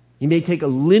 He may take a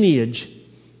lineage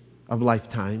of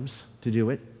lifetimes to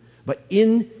do it. But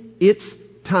in its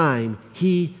time,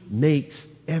 he makes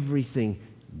everything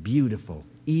beautiful.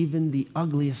 Even the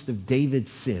ugliest of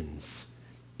David's sins.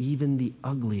 Even the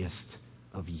ugliest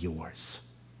of yours.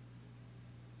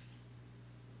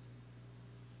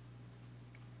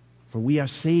 For we are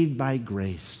saved by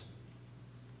grace.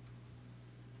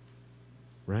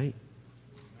 Right?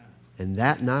 And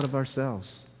that not of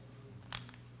ourselves.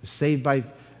 We're saved by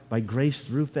grace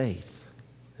through faith.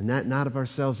 And that not of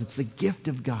ourselves. It's the gift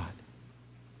of God.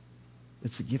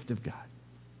 It's the gift of God.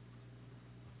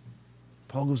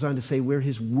 Paul goes on to say we're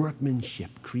his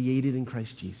workmanship, created in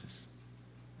Christ Jesus.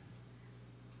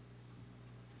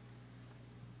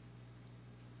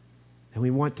 And we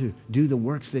want to do the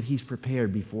works that he's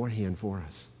prepared beforehand for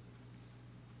us.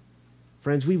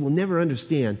 Friends, we will never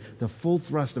understand the full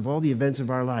thrust of all the events of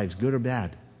our lives, good or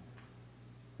bad,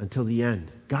 until the end.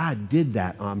 God did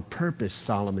that on purpose,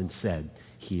 Solomon said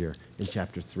here in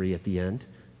chapter 3 at the end,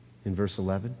 in verse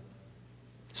 11,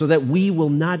 so that we will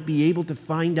not be able to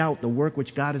find out the work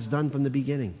which God has done from the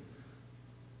beginning.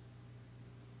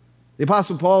 The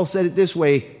Apostle Paul said it this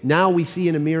way, now we see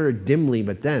in a mirror dimly,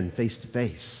 but then face to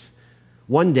face.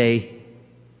 One day,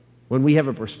 when we have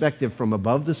a perspective from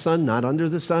above the sun, not under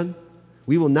the sun,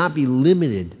 we will not be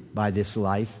limited by this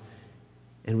life,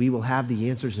 and we will have the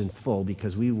answers in full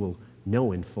because we will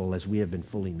know in full as we have been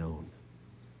fully known.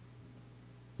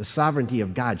 The sovereignty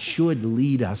of God should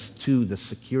lead us to the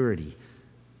security,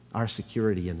 our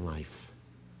security in life.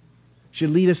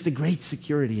 Should lead us to great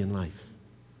security in life.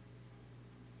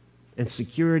 And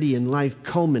security in life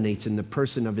culminates in the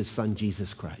person of his Son,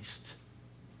 Jesus Christ.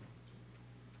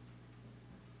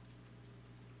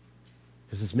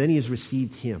 Because as many as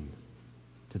received him,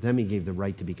 to them he gave the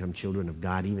right to become children of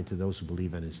God, even to those who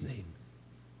believe on his name.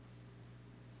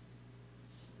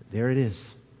 There it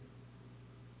is.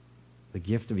 The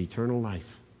gift of eternal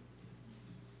life.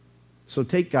 So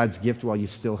take God's gift while you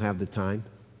still have the time.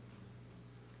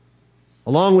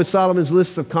 Along with Solomon's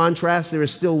list of contrasts, there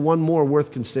is still one more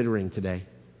worth considering today.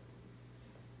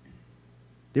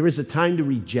 There is a time to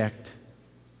reject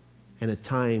and a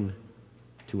time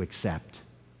to accept.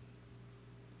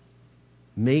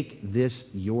 Make this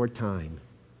your time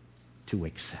to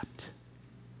accept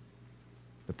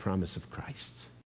the promise of Christ.